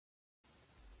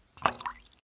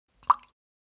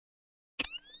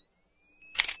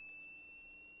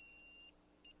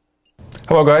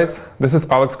Hello guys, this is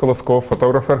Alex Koloskov,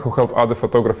 photographer who helps other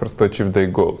photographers to achieve their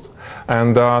goals.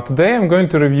 And today I'm going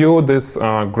to review this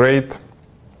great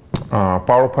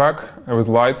power pack with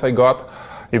lights I got.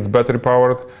 It's battery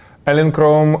powered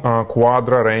Elinchrom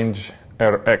Quadra Ranger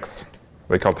RX.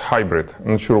 They call it hybrid.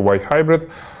 I'm not sure why hybrid,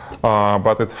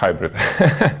 but it's hybrid.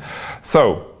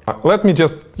 So let me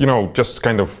just, just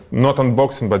kind of not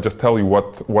unboxing, but just tell you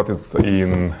what is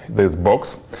in this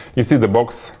box. You see the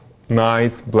box,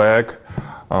 nice black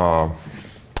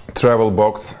travel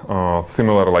box,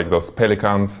 similar like those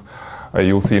Pelicans.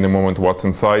 You'll see in a moment what's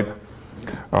inside,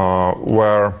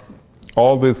 where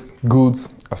all these goods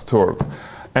are stored.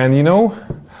 And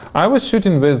I was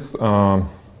shooting with,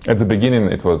 at the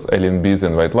beginning it was alien bees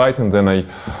and white light, and then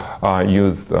I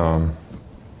used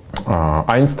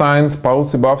Einstein's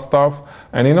policy buff stuff.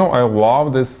 And I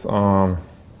love this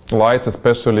lights,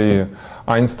 especially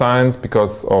Einstein's,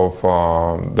 because of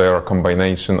their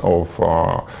combination of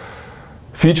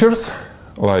features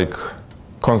like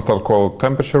constant color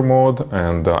temperature mode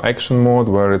and action mode,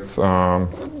 where it's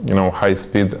high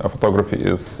speed photography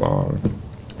is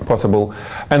possible,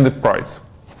 and the price.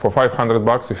 For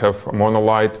 $500 you have a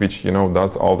monolight, which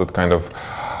does all that kind of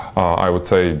I would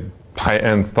say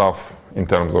high-end stuff in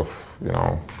terms of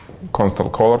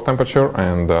constant color temperature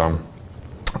and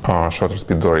shorter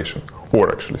speed duration,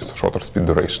 or actually shorter speed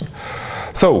duration.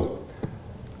 So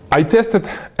I tested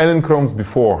Elinchroms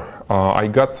before. I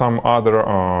got some other,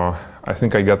 I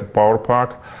think I got a power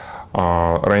pack,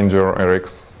 Ranger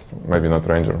RX, maybe not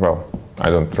Ranger, well, I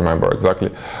don't remember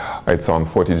exactly. It's on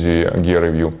 40G gear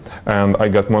review. And I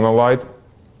got monolight,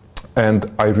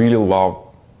 and I really love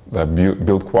the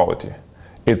build quality.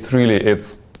 It's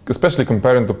especially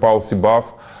comparing to policy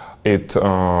buff, it's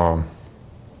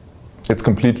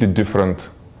completely different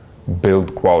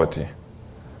build quality.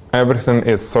 Everything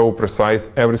is so precise,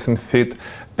 everything fit,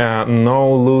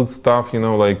 no loose stuff,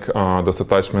 like this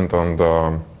attachment on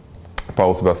the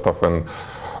policy buff stuff, and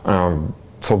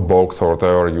softbox or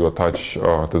whatever you attach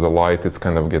to the light, it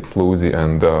kind of gets loosey,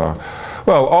 and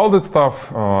well, all that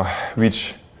stuff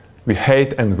which we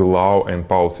hate and we love in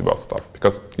policy buff stuff.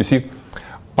 Because you see,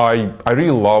 I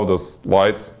really love those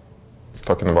lights,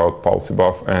 talking about policy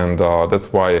buff, and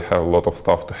that's why I have a lot of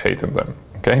stuff to hate in them.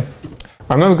 Okay,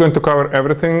 I'm not going to cover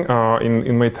everything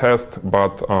in my test,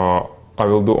 but I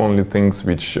will do only things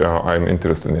which I'm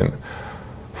interested in.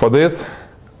 For this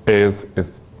is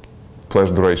flash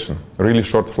duration, really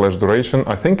short flash duration.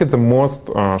 I think it's the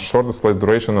most shortest flash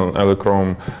duration on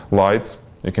Elinchrom lights.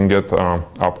 You can get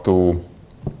up to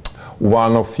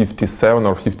 1 of 57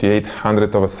 or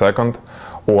 5800 of a second,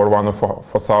 or 1 of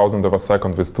 4000 of a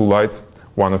second with two lights,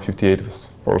 1 of 58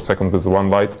 for a second with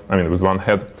one light, with one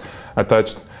head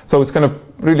attached. So it's kind of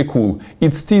really cool.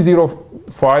 It's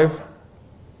T05,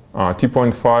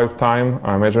 T.5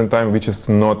 time, measuring time, which is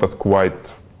not as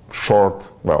quite short,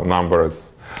 well, number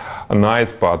is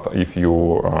nice, but if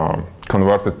you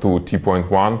convert it to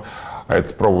T.1,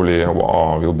 it's probably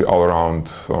will be all around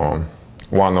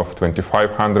 1 of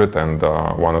 2500 and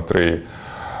 1 of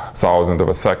 3000 of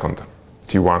a second,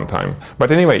 T1 time.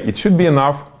 But anyway, it should be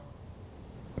enough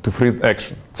to freeze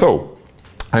action. So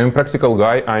I'm a practical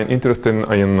guy. I'm interested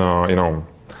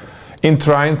in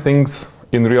trying things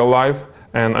in real life,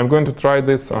 and I'm going to try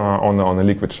this on a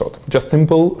liquid shot. Just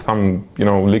simple, some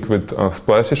liquid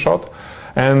splashy shot,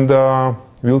 and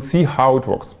we'll see how it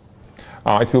works.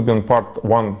 It will be on part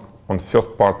one, on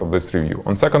first part of this review.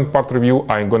 On second part review,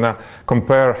 I'm gonna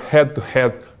compare head to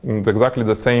head in exactly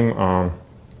the same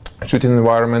shooting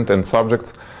environment and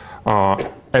subjects,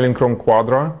 Elinchrom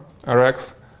Quadra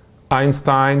RX,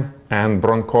 Einstein, and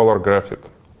Broncolor Graphite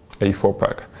A4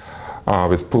 pack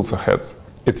with pulsar heads.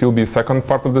 It will be second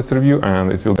part of this review,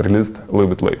 and it will be released a little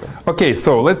bit later. Okay,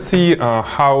 so let's see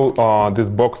how this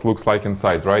box looks like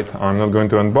inside, right? I'm not going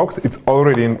to unbox, it's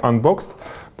already unboxed,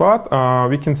 but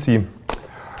we can see,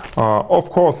 of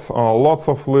course, lots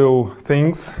of little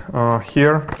things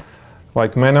here,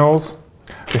 like manuals.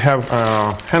 We have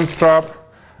a hand strap,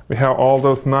 we have all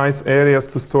those nice areas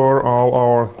to store all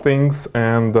our things,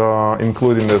 and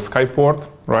including the sky port,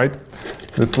 right?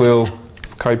 This little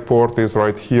sky port is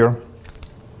right here,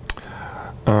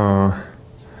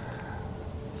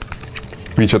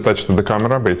 which attached to the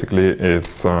camera. Basically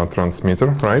it's a transmitter,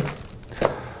 right?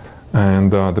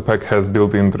 And the pack has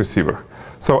built-in receiver.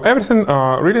 So everything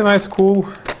really nice, cool,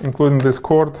 including this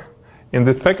cord in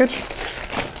this package.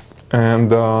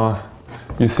 And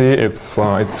you see, it's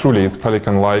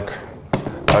Pelican-like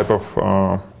type of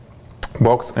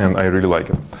box, and I really like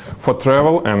it. For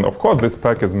travel, and of course this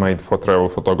pack is made for travel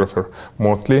photographer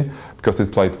mostly, because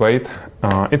it's lightweight,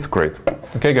 it's great.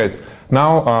 Okay guys,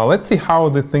 now let's see how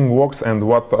the thing works and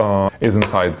what is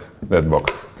inside that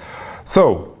box.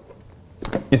 So,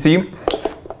 you see,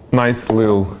 nice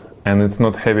little, and it's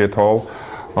not heavy at all,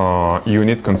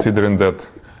 unit, considering that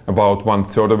about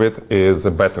 1/3 of it is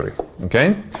a battery.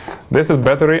 Okay, this is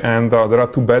battery, and there are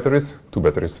two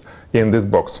batteries in this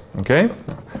box. Okay,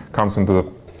 comes in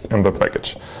the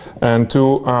package, and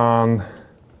to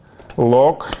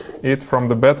lock it from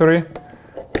the battery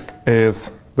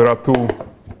there are two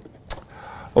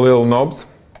little knobs.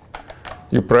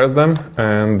 You press them,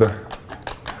 and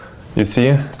you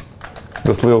see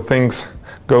those little things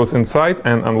goes inside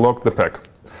and unlock the pack.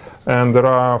 And there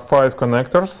are 5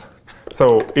 connectors.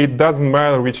 So it doesn't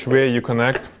matter which way you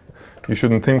connect, you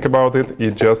shouldn't think about it,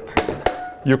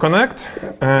 you connect,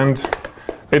 and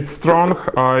it's strong.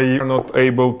 I'm not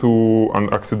able to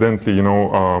accidentally,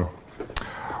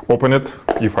 open it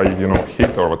if I,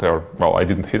 hit or whatever. Well, I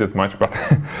didn't hit it much, but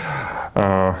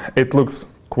it looks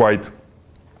quite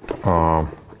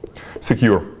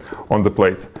secure on the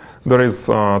plates. There is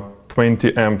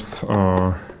 20 amps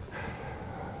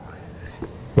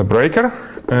the breaker,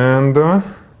 and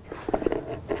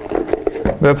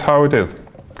that's how it is.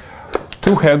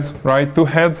 2 heads, right? 2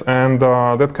 heads, and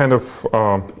that kind of,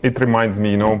 it reminds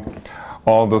me,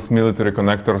 all those military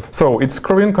connectors. So it's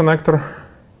screw-in connector,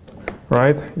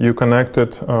 right? You connect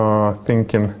it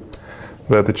thinking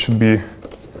that it should be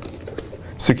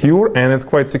secure, and it's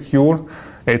quite secure.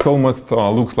 It almost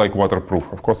looks like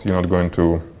waterproof. Of course, you're not going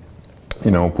to,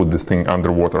 put this thing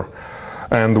underwater.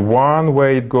 And one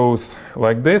way it goes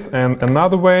like this, and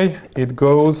another way it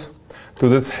goes to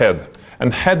this head.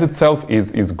 And head itself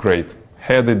is great.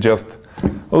 Head is just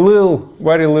a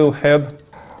very little head,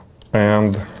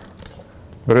 and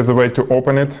there is a way to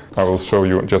open it. I will show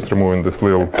you just removing this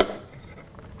little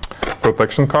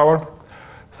protection cover.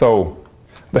 So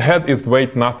the head is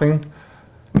weight nothing,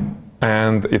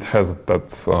 and it has that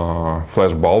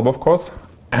flash bulb, of course.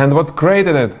 And what's great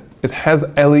in it, it has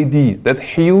LED, that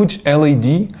huge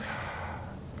LED,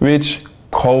 which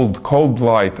cold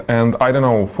light. And I don't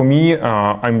know, for me,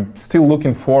 I'm still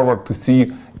looking forward to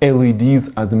see LEDs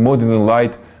as a modeling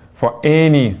light for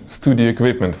any studio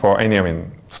equipment, for any,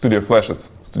 studio flashes,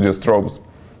 studio strobes,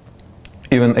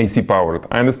 even AC powered.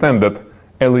 I understand that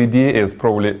LED is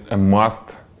probably a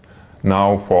must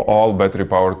now for all battery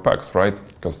powered packs, right?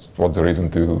 Because what's the reason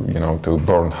to, to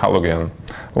burn halogen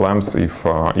lamps if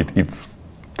it eats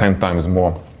 10 times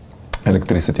more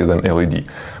electricity than LED.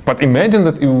 But imagine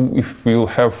that if we'll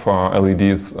have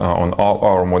LEDs on all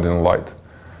our modern light,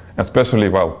 especially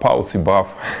policy buff.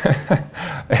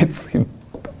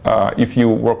 If you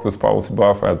work with policy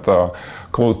buff at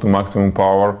close to maximum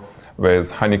power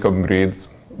with honeycomb grids,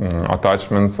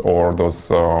 attachments, or those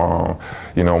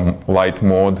light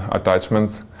mode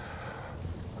attachments,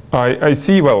 I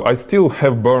see. Well, I still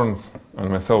have burns on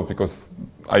myself because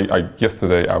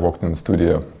yesterday I walked in the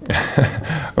studio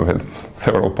with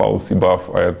several policy buff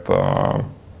at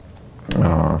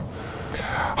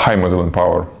high modeling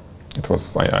power. It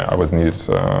was I was needed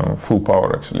full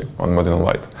power actually on modeling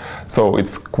light, so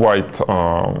it's quite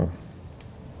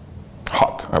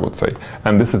hot, I would say.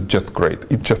 And this is just great.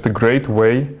 It's just a great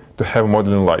way to have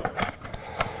modeling light.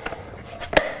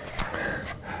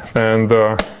 And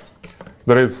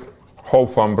there is hole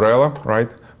for umbrella, right?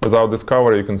 Without this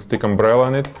cover, you can stick umbrella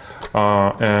on it,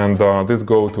 and this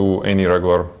go to any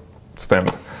regular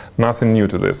stand. Nothing new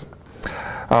to this.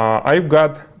 I've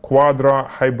got Quadra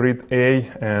Hybrid A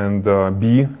and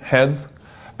B heads,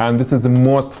 and this is the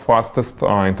most fastest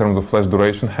in terms of flash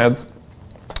duration heads,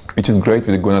 which is great.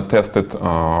 We're gonna test it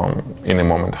in a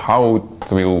moment, how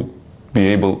it will be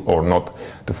able or not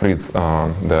to freeze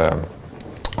the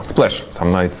splash,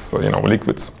 some nice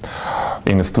liquids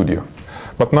in the studio.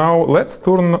 But now let's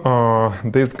turn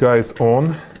these guys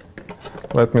on.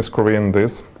 Let me screw in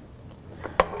this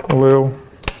a little.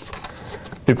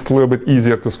 It's a little bit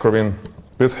easier to screw in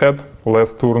this head,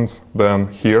 less turns than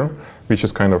here, which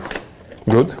is kind of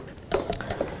good.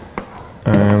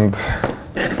 And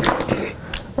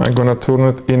I'm gonna turn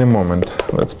it in a moment.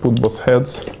 Let's put both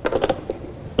heads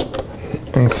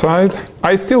inside.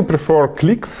 I still prefer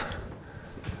clicks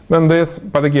than this,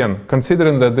 but again,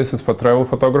 considering that this is for travel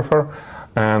photographer,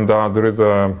 and there is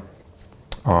a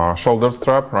shoulder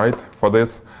strap, right, for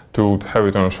this, to have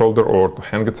it on a shoulder or to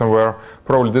hang it somewhere,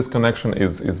 probably this connection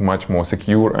is much more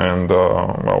secure, and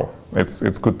well,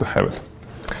 it's good to have it.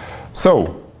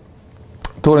 So,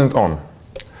 turn it on.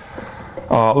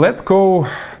 Let's go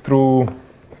through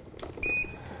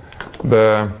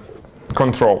the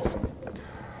controls.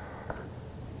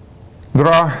 There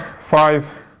are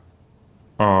 5,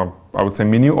 I would say,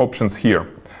 menu options here.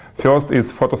 First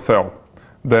is photocell,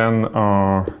 then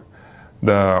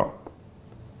the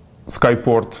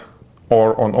skyport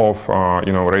or on-off,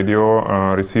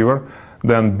 radio receiver,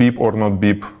 then beep or not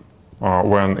beep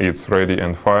when it's ready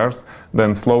and fires,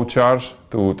 then slow charge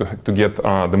to get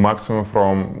the maximum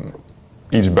from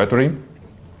each battery,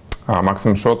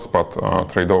 maximum shots, but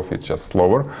trade-off is just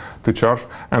slower to charge,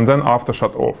 and then after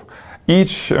shut off.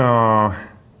 Each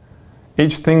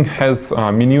thing has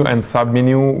a menu and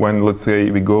sub-menu. When, let's say,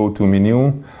 we go to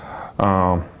menu,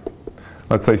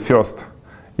 let's say first,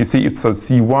 you see it's a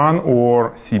C1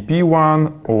 or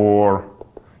CP1 or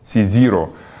C0,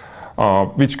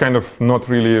 which kind of not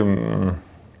really,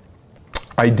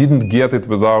 I didn't get it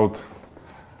without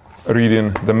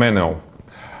reading the manual.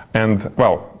 And,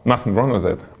 well, nothing wrong with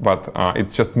it, but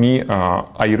it's just me.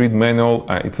 I read manual.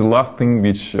 It's the last thing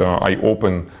which I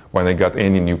open when I got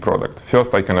any new product.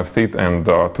 First, I kind of sit and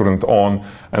turn it on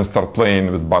and start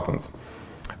playing with buttons.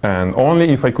 And only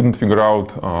if I couldn't figure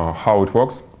out how it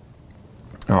works,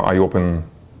 I open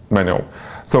manual.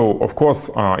 So, of course,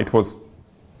 it was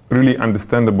really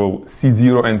understandable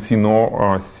C0 and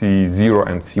C0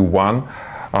 and C1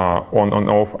 on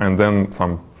off, and then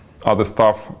some other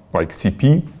stuff like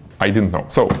CP. I didn't know.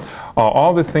 So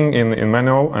all this thing in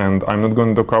manual, and I'm not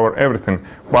going to cover everything.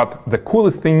 But the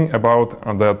coolest thing about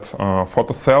that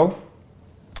photocell,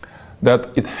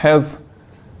 that it has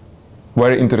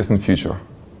very interesting feature.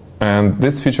 And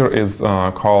this feature is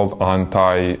called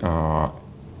anti-red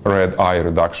eye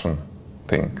reduction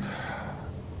thing.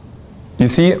 You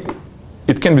see,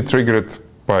 it can be triggered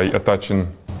by attaching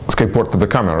skyport to the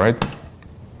camera, right?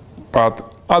 But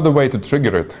other way to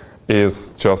trigger it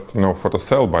is just,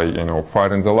 photocell by,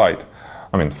 firing the light.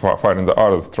 I mean, firing the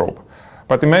other strobe.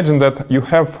 But imagine that you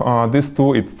have this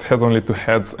tool, it has only 2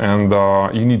 heads, and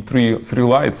you need three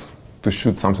lights to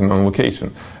shoot something on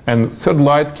location. And third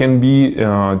light can be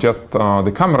just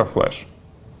the camera flash,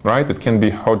 right? It can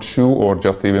be hot shoe or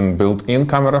just even built-in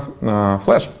camera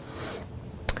flash.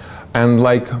 And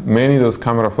like many of those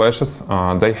camera flashes,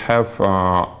 they have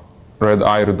red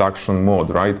eye reduction mode,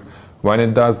 right? When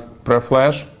it does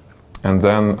pre-flash, and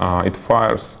then it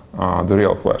fires the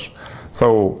real flash.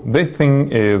 So this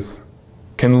thing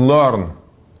can learn.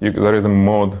 There is a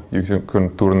mode you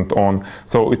can turn it on.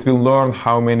 So it will learn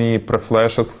how many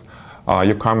pre-flashes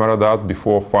your camera does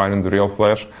before firing the real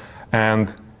flash,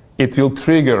 and it will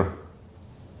trigger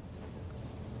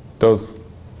those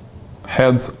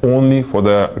heads only for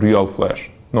the real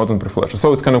flash, not on pre-flash.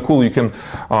 So it's kind of cool. You can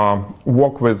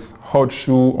work with hot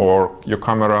shoe or your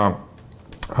camera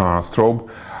strobe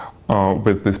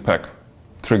with this pack,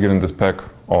 triggering this pack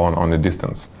on a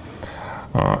distance.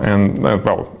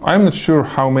 Well, I'm not sure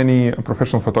how many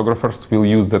professional photographers will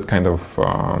use that kind of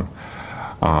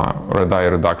red eye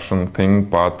reduction thing,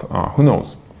 but who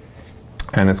knows?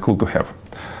 And it's cool to have.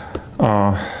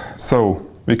 So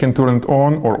we can turn it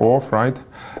on or off, right?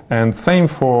 And same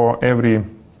for every,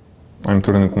 I'm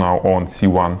turning it now on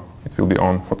C1, it will be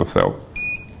on photocell.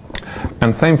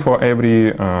 And same for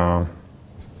every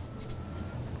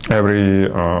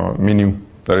menu.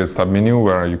 There is sub-menu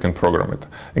where you can program it.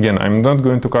 Again, I'm not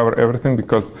going to cover everything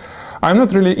because I'm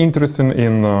not really interested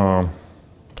in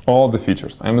all the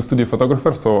features. I'm a studio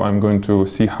photographer, so I'm going to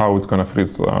see how it's going to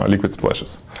freeze liquid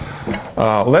splashes.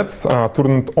 Let's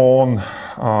turn it on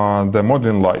the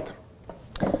modeling light.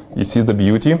 You see the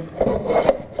beauty?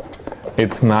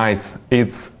 It's nice.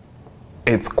 It's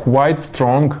quite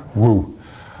strong. Woo!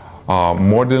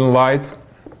 Modeling lights.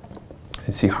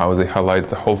 You see how they highlight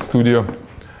the whole studio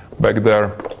back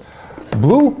there.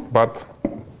 Blue,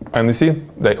 and you see,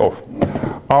 they off.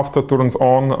 After turns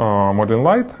on modeling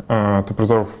light to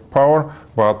preserve power,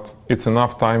 but it's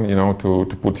enough time,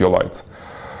 to put your lights.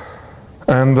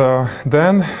 And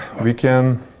then we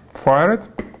can fire it.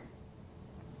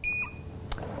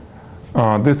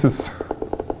 This is,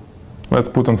 let's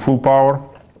put on full power,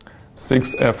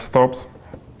 6 f-stops,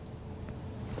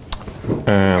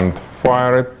 and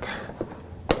fire it.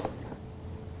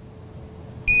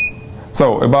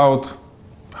 So about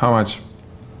how much?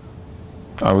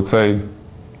 I would say a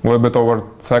little bit over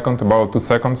a second, about 2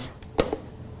 seconds.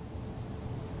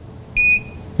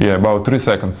 Yeah, about 3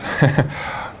 seconds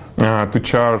to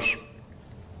charge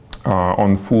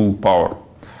on full power.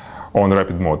 On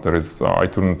rapid mode, there is, I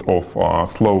turned off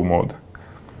slow mode.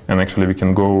 And actually we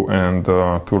can go and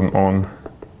turn on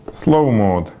slow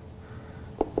mode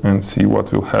and see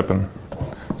what will happen.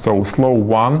 So slow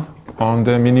 1 on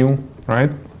the menu,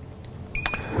 right?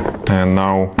 And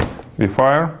now we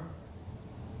fire,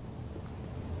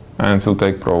 and it will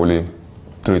take probably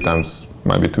 3 times,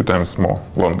 maybe 2 times more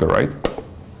longer, right?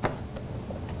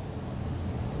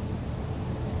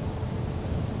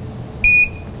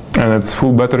 And it's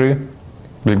full battery,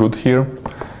 be good here.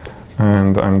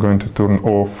 And I'm going to turn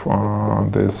off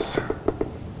this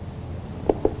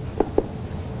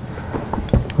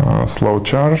slow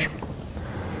charge.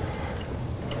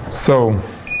 So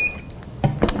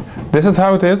this is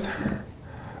how it is,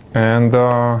 and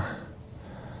there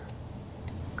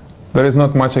is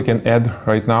not much I can add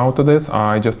right now to this.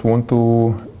 I just want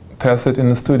to test it in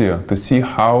the studio to see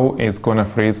how it's gonna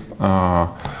freeze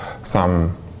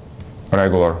some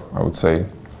regular, I would say,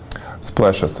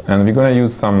 splashes. And we're gonna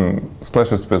use some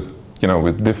splashes with,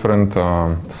 with different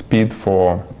speed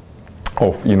of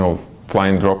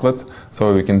flying droplets,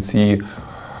 so we can see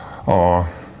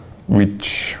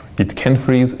which it can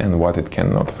freeze and what it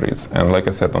cannot freeze. And like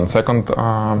I said, on second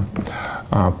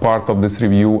part of this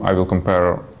review, I will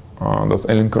compare those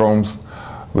Elinchroms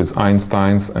with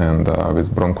Einsteins and with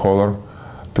Broncolor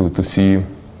to see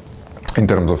in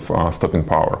terms of stopping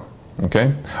power.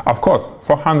 Okay, of course,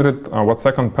 400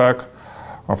 watt-second pack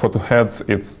for two heads,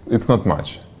 it's not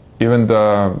much. Even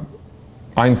the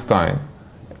Einstein,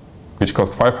 which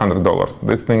cost $500,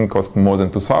 this thing cost more than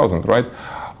 2,000, right?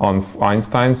 On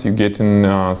Einsteins, you get in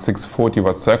 640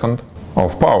 watt-second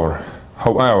of power.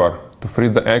 However, to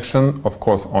freeze the action, of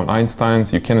course, on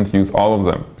Einsteins, you cannot use all of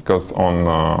them, because on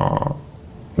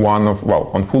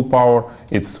on full power,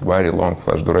 it's very long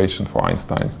flash duration for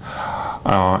Einsteins.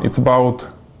 It's about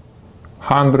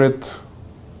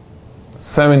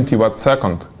 170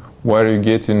 watt-second, where you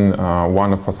get in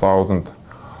 1/4,000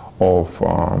 of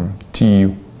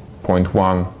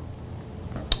T.1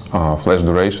 flash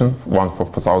duration,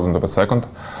 1/4,000 of a second,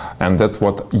 and that's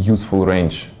what useful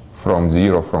range from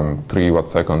 3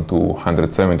 watt-second to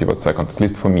 170 watt-second, at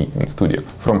least for me in studio,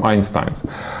 from Einsteins.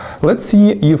 Let's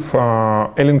see if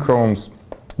Elinchroms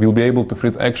will be able to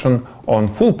freeze action on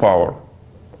full power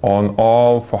on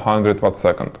all 400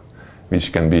 watt-second,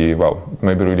 which can be,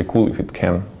 maybe really cool if it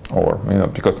can, or,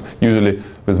 because usually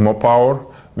with more power,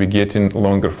 we get in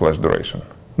longer flash duration.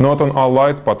 Not on all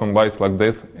lights, but on lights like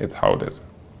this, it's how it is.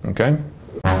 Okay?